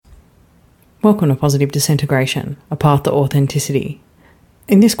Welcome to Positive Disintegration, a path to authenticity.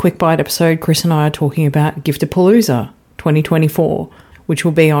 In this quick bite episode, Chris and I are talking about Gift-a-Palooza 2024, which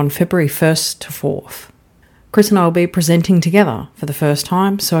will be on February 1st to 4th. Chris and I will be presenting together for the first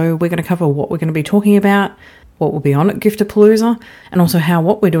time, so we're going to cover what we're going to be talking about, what will be on at Gift-a-Palooza, and also how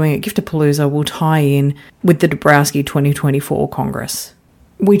what we're doing at Gift-a-Palooza will tie in with the Dabrowski 2024 Congress.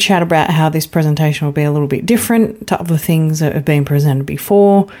 We chat about how this presentation will be a little bit different to other things that have been presented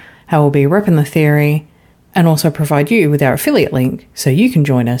before, how we'll be repping the theory, and also provide you with our affiliate link so you can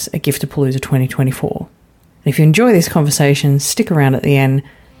join us at Gift-a-Palooza 2024. And if you enjoy this conversation, stick around at the end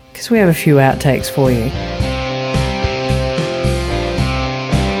because we have a few outtakes for you.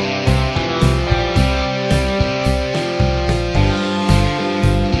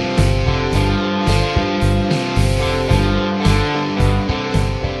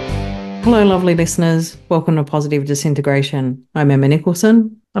 Hello, lovely listeners. Welcome to Positive Disintegration. I'm Emma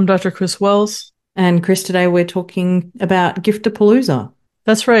Nicholson. I'm Dr. Chris Wells. And Chris, today we're talking about Gift-a-Palooza.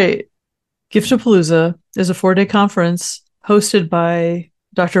 That's right. Gift-a-Palooza is a 4-day conference hosted by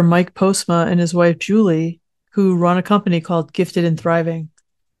Dr. Mike Postma and his wife Julie, who run a company called Gifted and Thriving.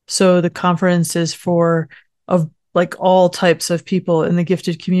 So the conference is for all types of people in the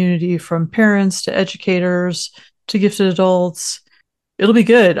gifted community, from parents to educators to gifted adults. It'll be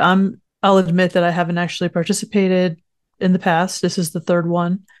good. I'll admit that I haven't actually participated in the past. This is the third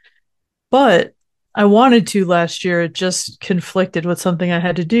one. But I wanted to last year. It just conflicted with something I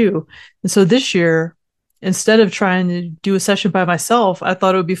had to do. And so this year, instead of trying to do a session by myself, I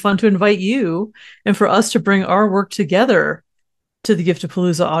thought it would be fun to invite you and for us to bring our work together to the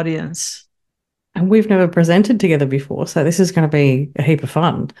Gift-a-Palooza audience. And we've never presented together before, so this is going to be a heap of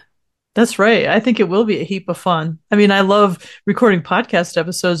fun. That's right. I think it will be a heap of fun. I mean, I love recording podcast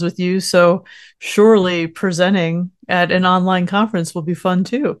episodes with you, so surely presenting at an online conference will be fun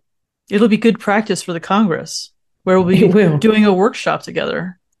too. It'll be good practice for the Congress, where we'll be doing a workshop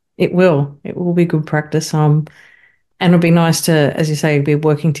together. It will. It will be good practice. And it'll be nice to, as you say, be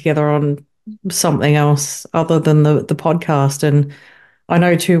working together on something else other than the podcast. And I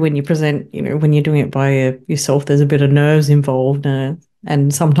know too, when you present, when you're doing it by yourself, there's a bit of nerves involved,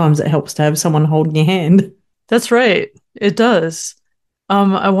 and sometimes it helps to have someone holding your hand. That's right. It does.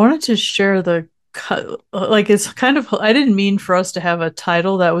 I wanted to share it's kind of, I didn't mean for us to have a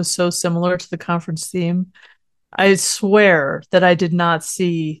title that was so similar to the conference theme. I swear that I did not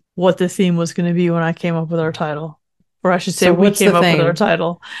see what the theme was going to be when I came up with our title. Or I should say, we came up with our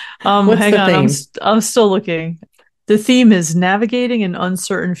title. Hang on, I'm still looking. The theme is Navigating an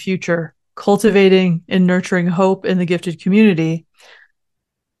Uncertain Future, Cultivating and Nurturing Hope in the Gifted Community.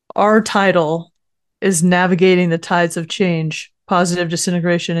 Our title is Navigating the Tides of Change, Positive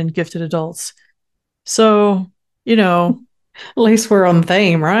Disintegration in Gifted Adults. So, at least we're on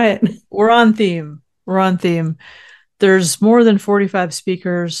theme, right? We're on theme. There's more than 45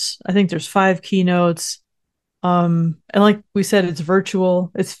 speakers. I think there's 5 keynotes. And like we said, it's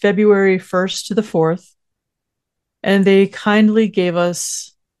virtual. It's February 1st to the 4th. And they kindly gave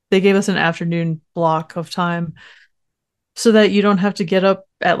us an afternoon block of time so that you don't have to get up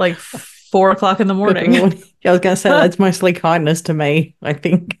at 4:00 in the morning. I was going to say, that's mostly kindness to me, I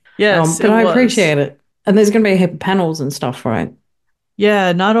think. Yes, but I appreciate it. And there's going to be a heap of panels and stuff, right?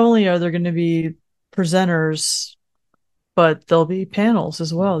 Yeah, not only are there going to be presenters, but there'll be panels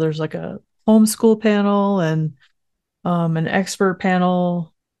as well. There's like a homeschool panel and an expert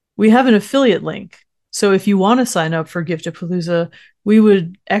panel. We have an affiliate link. So if you want to sign up for Gift-a-Palooza, we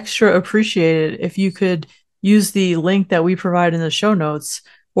would extra appreciate it if you could use the link that we provide in the show notes,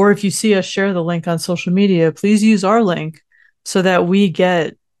 or if you see us share the link on social media, please use our link so that we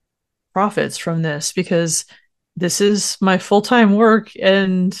get profits from this, because this is my full-time work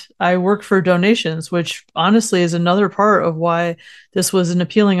and I work for donations, which honestly is another part of why this was an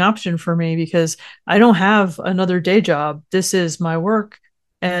appealing option for me, because I don't have another day job. This is my work.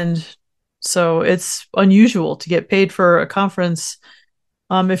 And so it's unusual to get paid for a conference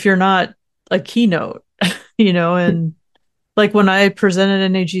if you're not a keynote. And like when I presented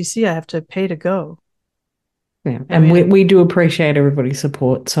in AGC, I have to pay to go. Yeah, and we do appreciate everybody's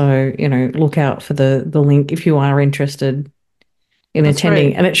support. So, look out for the link if you are interested in attending.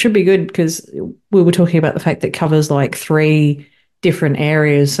 Right. And it should be good because we were talking about the fact that it covers 3 different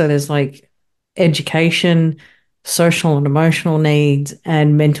areas. So there's education, social and emotional needs,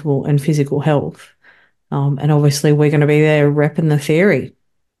 and mental and physical health. And obviously we're going to be there repping the theory.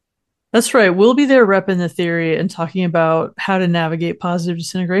 That's right. We'll be there repping the theory and talking about how to navigate positive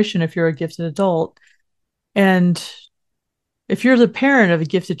disintegration if you're a gifted adult. And if you're the parent of a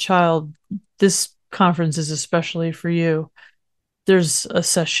gifted child, this conference is especially for you. There's a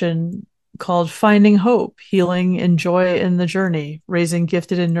session called Finding Hope, Healing and Joy in the Journey, Raising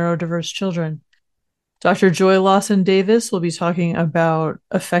Gifted and Neurodiverse Children. Dr. Joy Lawson Davis will be talking about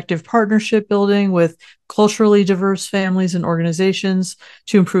effective partnership building with culturally diverse families and organizations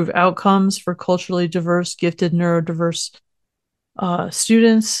to improve outcomes for culturally diverse, gifted, neurodiverse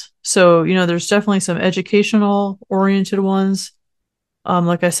students. So, there's definitely some educational oriented ones.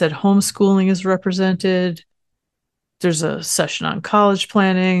 Like I said, homeschooling is represented. There's a session on college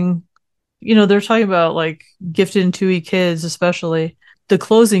planning. They're talking about like gifted and 2E kids, especially. The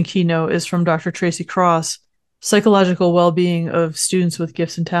closing keynote is from Dr. Tracy Cross, Psychological Well-Being of Students with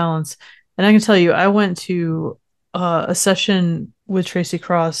Gifts and Talents. And I can tell you, I went to a session with Tracy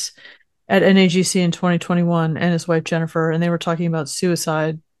Cross at NAGC in 2021 and his wife Jennifer, and they were talking about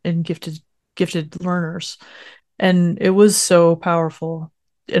suicide in gifted learners. And it was so powerful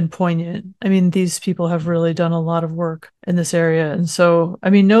and poignant. I mean, these people have really done a lot of work in this area. And so,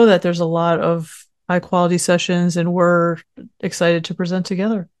 know that there's a lot of high quality sessions, and we're excited to present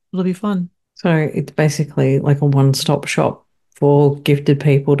together. It'll be fun. So it's basically like a one-stop shop for gifted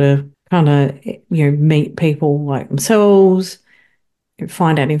people to kind of, meet people like themselves,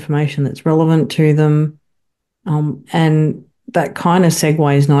 find out information that's relevant to them. And that kind of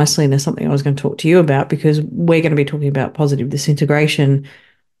segues nicely into something I was going to talk to you about, because we're going to be talking about positive disintegration.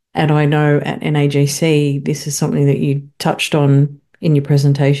 And I know at NAGC, this is something that you touched on in your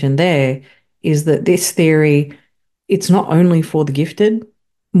presentation there, is that this theory, it's not only for the gifted,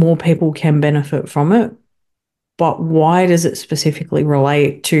 more people can benefit from it. But why does it specifically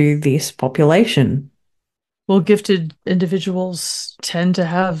relate to this population? Well, gifted individuals tend to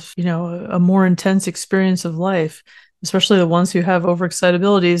have, a more intense experience of life, especially the ones who have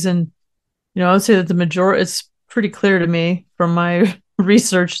overexcitabilities. And, I would say that the majority, it's pretty clear to me from my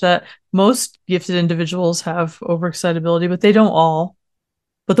research that most gifted individuals have overexcitability, but they don't all.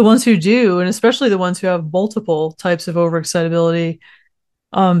 But the ones who do, and especially the ones who have multiple types of overexcitability,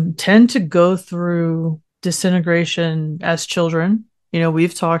 tend to go through disintegration as children.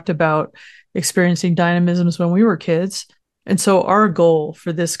 We've talked about experiencing dynamisms when we were kids. And so our goal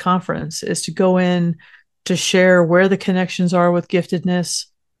for this conference is to go in to share where the connections are with giftedness,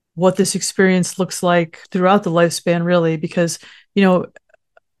 what this experience looks like throughout the lifespan, really, because,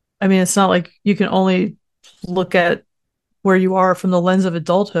 it's not like you can only look at where you are from the lens of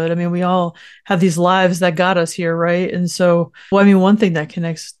adulthood. We all have these lives that got us here, right? And so, one thing that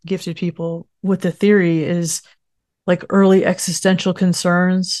connects gifted people with the theory is like early existential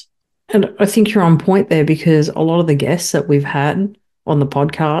concerns. And I think you're on point there, because a lot of the guests that we've had on the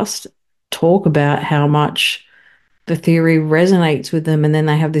podcast talk about how much the theory resonates with them, and then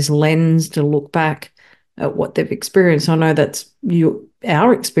they have this lens to look back at what they've experienced. I know that's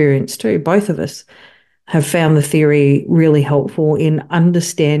our experience too. Both of us have found the theory really helpful in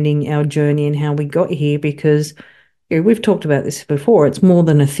understanding our journey and how we got here, because we've talked about this before. It's more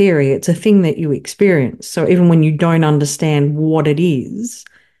than a theory. It's a thing that you experience. So even when you don't understand what it is,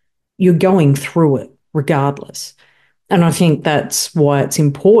 you're going through it regardless. And I think that's why it's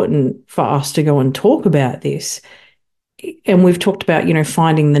important for us to go and talk about this. And we've talked about,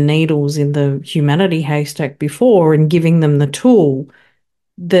 finding the needles in the humanity haystack before and giving them the tool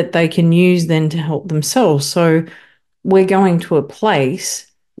that they can use then to help themselves. So we're going to a place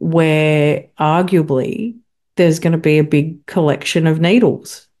where arguably there's going to be a big collection of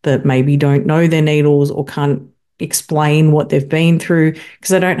needles that maybe don't know their needles or can't explain what they've been through because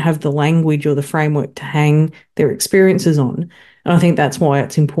they don't have the language or the framework to hang their experiences on. And I think that's why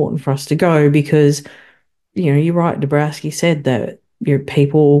it's important for us to go, because, you're right, Dabrowski said that,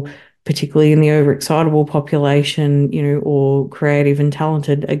 people, particularly in the overexcitable population, or creative and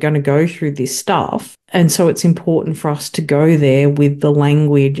talented, are going to go through this stuff. And so it's important for us to go there with the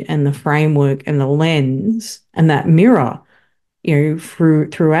language and the framework and the lens and that mirror,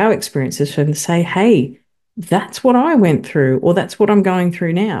 through our experiences, and say, hey, that's what I went through, or that's what I'm going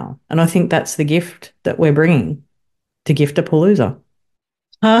through now. And I think that's the gift that we're bringing to Gift-a-Palooza.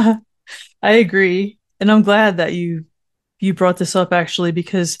 I agree. And I'm glad that you brought this up, actually,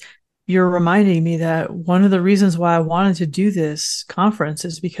 because you're reminding me that one of the reasons why I wanted to do this conference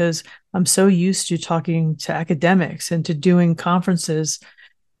is because I'm so used to talking to academics and to doing conferences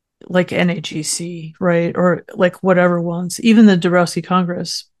like NAGC, right? Or like whatever ones. Even the Dabrowski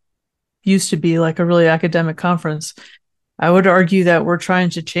Congress used to be like a really academic conference. I would argue that we're trying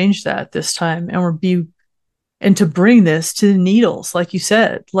to change that this time, and to bring this to the needles, like you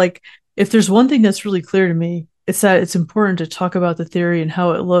said. Like, if there's one thing that's really clear to me, it's that it's important to talk about the theory and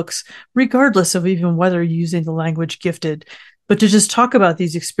how it looks, regardless of even whether you're using the language gifted, but to just talk about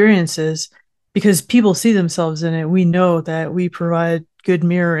these experiences because people see themselves in it. We know that we provide good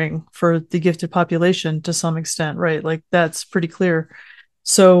mirroring for the gifted population to some extent, right? Like that's pretty clear.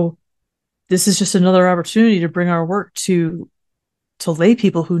 So this is just another opportunity to bring our work to lay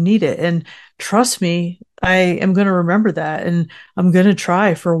people who need it. And trust me, I am going to remember that. And I'm going to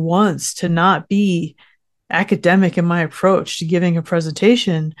try for once to not be academic in my approach to giving a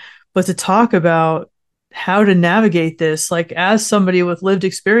presentation, but to talk about how to navigate this, like as somebody with lived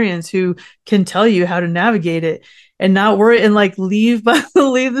experience who can tell you how to navigate it and not worry and like leave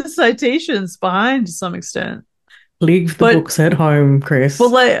the citations behind to some extent. Leave the But books at home, Chris. but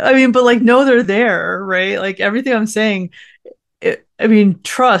like know they're there, right? Like everything I'm saying, I mean,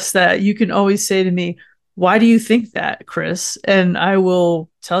 trust that you can always say to me, why do you think that, Chris? And I will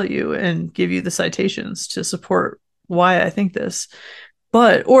tell you and give you the citations to support why I think this.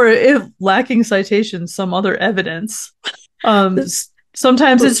 But, or if lacking citations, some other evidence. Um,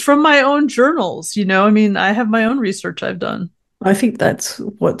 Sometimes it's from my own journals, you know? I mean, I have my own research I've done. I think that's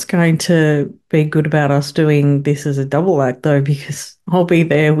what's going to be good about us doing this as a double act, though, because I'll be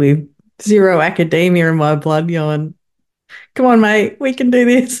there with zero academia in my blood going, come on, mate, we can do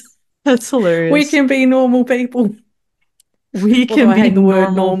this. That's We hilarious. can be normal people. We Although can I be hate the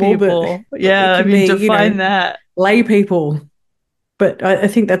word normal normal, but people. we Yeah, I can mean, be, define that. lay people. But I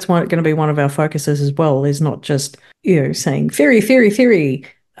think that's going to be one of our focuses as well, is not just, saying theory, theory, theory.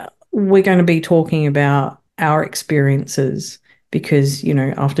 We're going to be talking about our experiences because,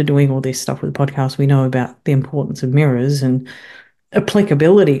 after doing all this stuff with the podcast, we know about the importance of mirrors and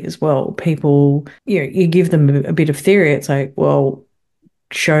applicability as well. People, you give them a bit of theory. It's like, well,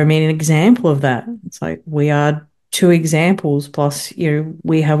 show me an example of that. It's like, we are two examples, plus,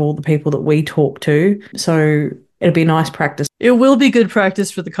 we have all the people that we talk to. So it'll be nice practice. It will be good practice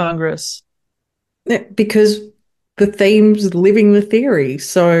for the Congress. Yeah, because the theme's living the theory.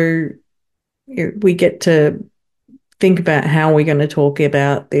 So we get to think about how we're going to talk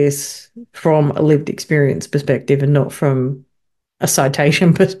about this from a lived experience perspective and not from a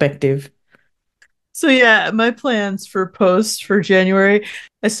citation perspective. So yeah, my plans for post for January,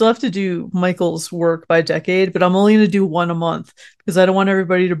 I still have to do Michael's work by decade, but I'm only going to do one a month because I don't want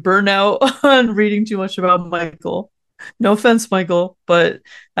everybody to burn out on reading too much about Michael. No offense, Michael, but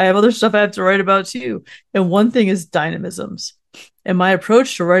I have other stuff I have to write about too. And one thing is dynamisms. And my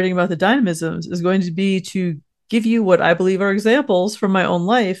approach to writing about the dynamisms is going to be to give you what I believe are examples from my own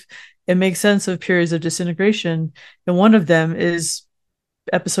life and make sense of periods of disintegration. And one of them is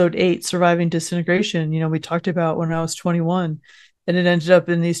episode 8, surviving disintegration. We talked about when I was 21 and it ended up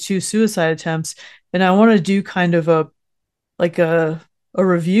in these 2 suicide attempts. And I want to do kind of a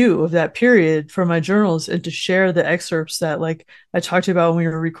review of that period from my journals and to share the excerpts that like I talked about when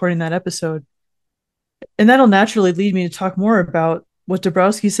we were recording that episode. And that'll naturally lead me to talk more about what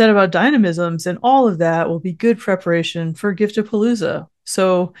Dabrowski said about dynamisms, and all of that will be good preparation for Gift-a-Palooza.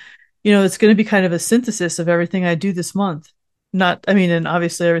 So, it's going to be kind of a synthesis of everything I do this month. Not, I mean, and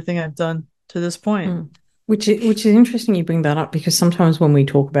obviously everything I've done to this point. Which is interesting you bring that up, because sometimes when we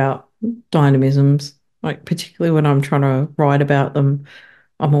talk about dynamisms, like particularly when I'm trying to write about them,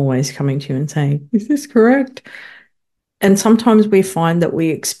 I'm always coming to you and saying, is this correct? And sometimes we find that we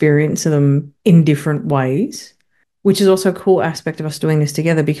experience them in different ways, which is also a cool aspect of us doing this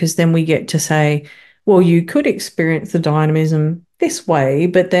together, because then we get to say, well, you could experience the dynamism this way,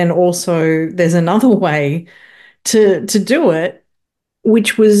 but then also there's another way to do it,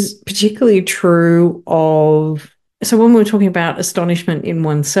 which was particularly true of. So when we were talking about astonishment in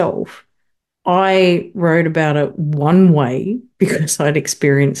oneself, I wrote about it one way because I'd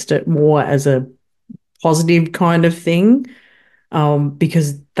experienced it more as a positive kind of thing,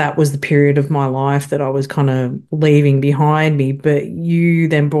 because that was the period of my life that I was kind of leaving behind me. But you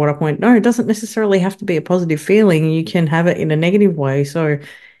then brought up, went, no, it doesn't necessarily have to be a positive feeling. You can have it in a negative way. So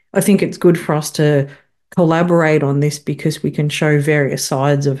I think it's good for us to collaborate on this because we can show various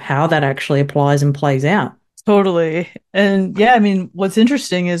sides of how that actually applies and plays out. Totally. And yeah, I mean, what's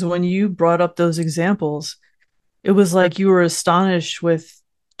interesting is when you brought up those examples, it was like you were astonished with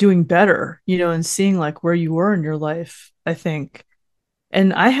doing better, and seeing like where you were in your life, I think.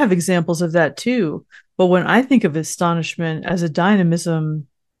 And I have examples of that too. But when I think of astonishment as a dynamism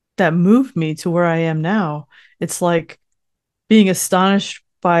that moved me to where I am now, it's like being astonished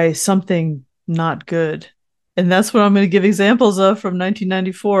by something not good. And that's what I'm going to give examples of from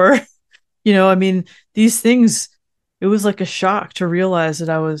 1994. I mean, these things, it was like a shock to realize that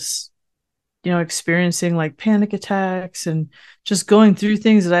I was, experiencing like panic attacks and just going through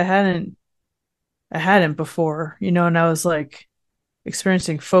things that I hadn't before, and I was like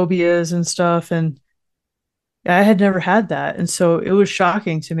experiencing phobias and stuff, and I had never had that. And so it was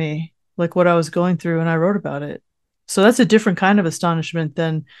shocking to me, like what I was going through, and I wrote about it. So that's a different kind of astonishment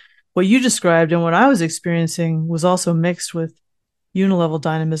than what you described. And what I was experiencing was also mixed with unilevel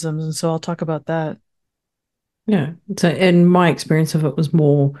dynamisms. And so I'll talk about that. Yeah. So, and my experience of it was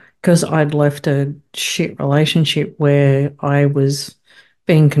more because I'd left a shit relationship where I was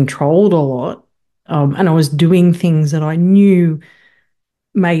being controlled a lot, and I was doing things that I knew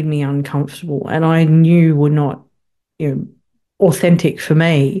made me uncomfortable and I knew were not, you know, authentic for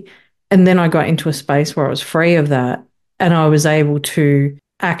me. And then I got into a space where I was free of that and I was able to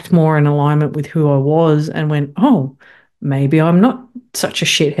act more in alignment with who I was and went, oh, maybe I'm not such a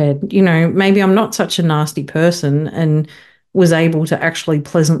shithead, maybe I'm not such a nasty person, and was able to actually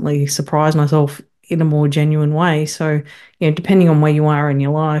pleasantly surprise myself in a more genuine way. So, depending on where you are in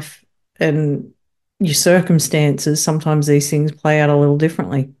your life and your circumstances, sometimes these things play out a little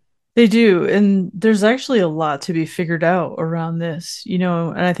differently. They do. And there's actually a lot to be figured out around this,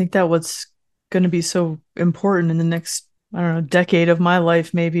 and I think that what's going to be so important in the next, I don't know, decade of my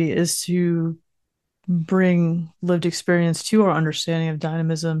life, maybe, is to bring lived experience to our understanding of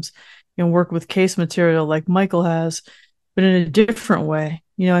dynamisms and work with case material like Michael has, but in a different way.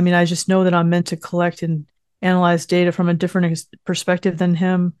 I mean, I just know that I'm meant to collect and analyze data from a different perspective than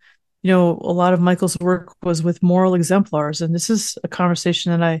him. A lot of Michael's work was with moral exemplars, and this is a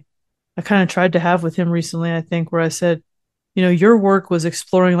conversation that I kind of tried to have with him recently, I think, where I said, your work was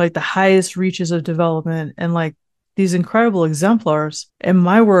exploring like the highest reaches of development and like these incredible exemplars. And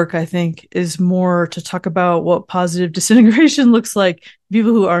my work, I think, is more to talk about what positive disintegration looks like,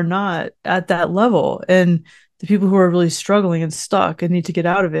 people who are not at that level and the people who are really struggling and stuck and need to get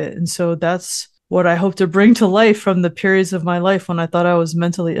out of it. And so that's what I hope to bring to life from the periods of my life when I thought I was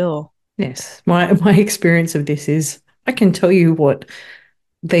mentally ill. Yes, my experience of this is I can tell you what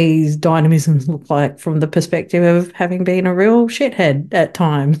these dynamisms look like from the perspective of having been a real shithead at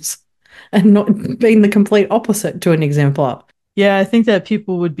times and not being the complete opposite to an exemplar. Yeah, I think that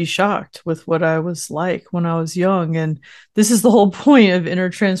people would be shocked with what I was like when I was young. And this is the whole point of inner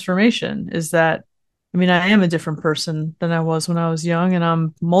transformation is that, I mean, I am a different person than I was when I was young, and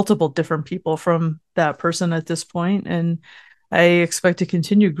I'm multiple different people from that person at this point. And I expect to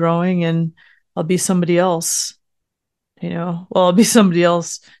continue growing and I'll be somebody else, well, I'll be somebody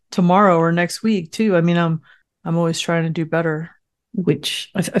else tomorrow or next week too. I mean, I'm always trying to do better. Which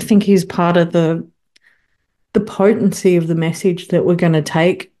I think is part of the potency of the message that we're going to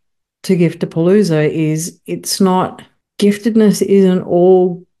take to Gift-a-Palooza is it's not giftedness isn't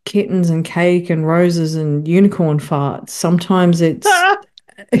all kittens and cake and roses and unicorn farts. Sometimes it's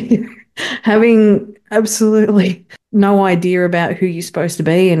having absolutely no idea about who you're supposed to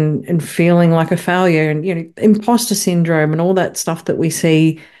be and feeling like a failure and imposter syndrome and all that stuff that we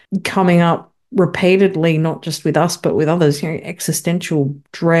see coming up repeatedly, not just with us but with others, existential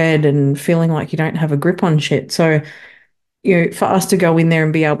dread and feeling like you don't have a grip on shit. So for us to go in there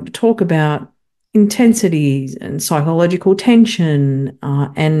and be able to talk about intensities and psychological tension,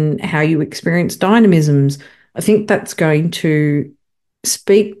 and how you experience dynamisms, I think that's going to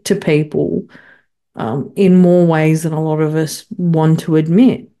speak to people, in more ways than a lot of us want to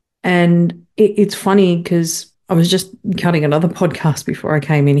admit. And it's funny because I was just cutting another podcast before I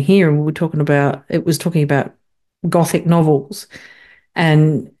came in here, and it was talking about Gothic novels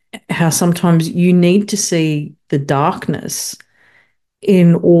and how sometimes you need to see the darkness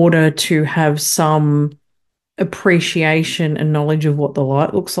in order to have some appreciation and knowledge of what the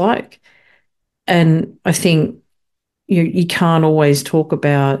light looks like. And I think you can't always talk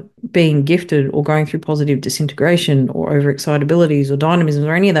about being gifted or going through positive disintegration or overexcitabilities or dynamisms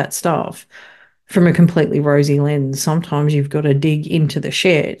or any of that stuff from a completely rosy lens. Sometimes you've got to dig into the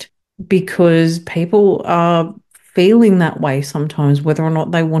shit because people are feeling that way sometimes, whether or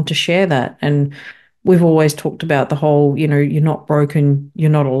not they want to share that. And we've always talked about the whole, you're not broken, you're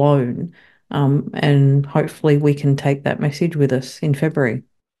not alone. And hopefully we can take that message with us in February.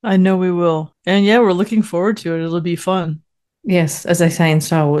 I know we will. And yeah, we're looking forward to it. It'll be fun. Yes, as they say in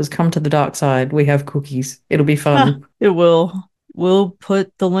Star Wars, come to the dark side. We have cookies. It'll be fun. It will. We'll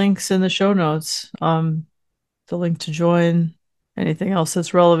put the links in the show notes. The link to join, anything else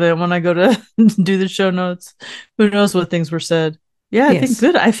that's relevant when I go to do the show notes. Who knows what things were said? Yeah, I think Yes.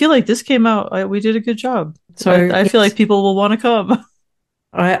 good. I feel like this came out. We did a good job. So I feel yes, like people will want to come.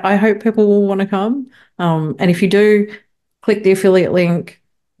 I hope people will want to come. And if you do, click the affiliate link.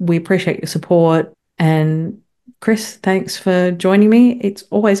 We appreciate your support. And Chris, thanks for joining me. It's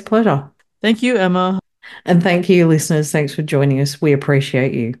always a pleasure. Thank you, Emma. And thank you, listeners. Thanks for joining us. We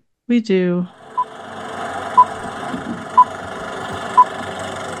appreciate you. We do.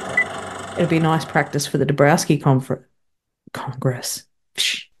 It'll be nice practice for the Dabrowski Congress.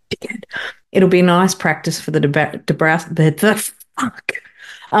 Dickhead. It'll be nice practice for the the fuck.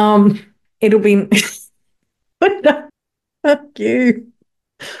 It'll be fuck you.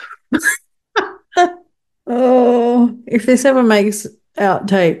 Oh, if this ever makes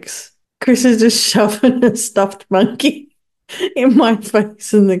outtakes, Chris is just shoving a stuffed monkey in my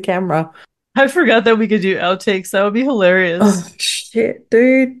face in the camera. I forgot that we could do outtakes. That would be hilarious. Oh, shit,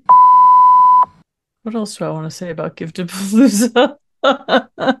 dude. What else do I want to say about Gift-a-Palooza?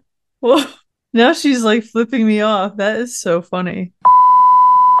 Well, now she's like flipping me off. That is so funny.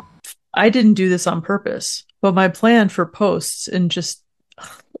 I didn't do this on purpose, but my plan for posts and just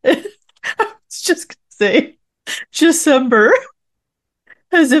I was just gonna say December.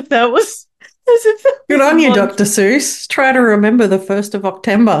 As if that was Good on you, Dr. Seuss. Try to remember the 1st of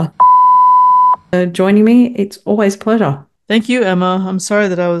October. Joining me, it's always a pleasure. Thank you, Emma. I'm sorry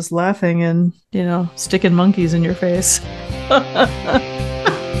that I was laughing and, sticking monkeys in your face.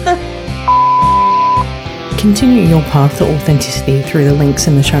 Continue your path to authenticity through the links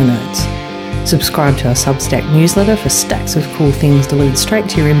in the show notes. Subscribe to our Substack newsletter for stacks of cool things delivered straight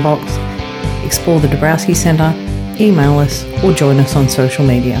to your inbox. Explore the Dabrowski Centre, email us, or join us on social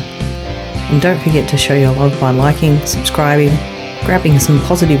media. And don't forget to show your love by liking, subscribing, grabbing some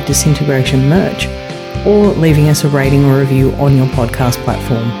positive disintegration merch, or leaving us a rating or review on your podcast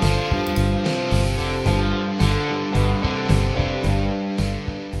platform.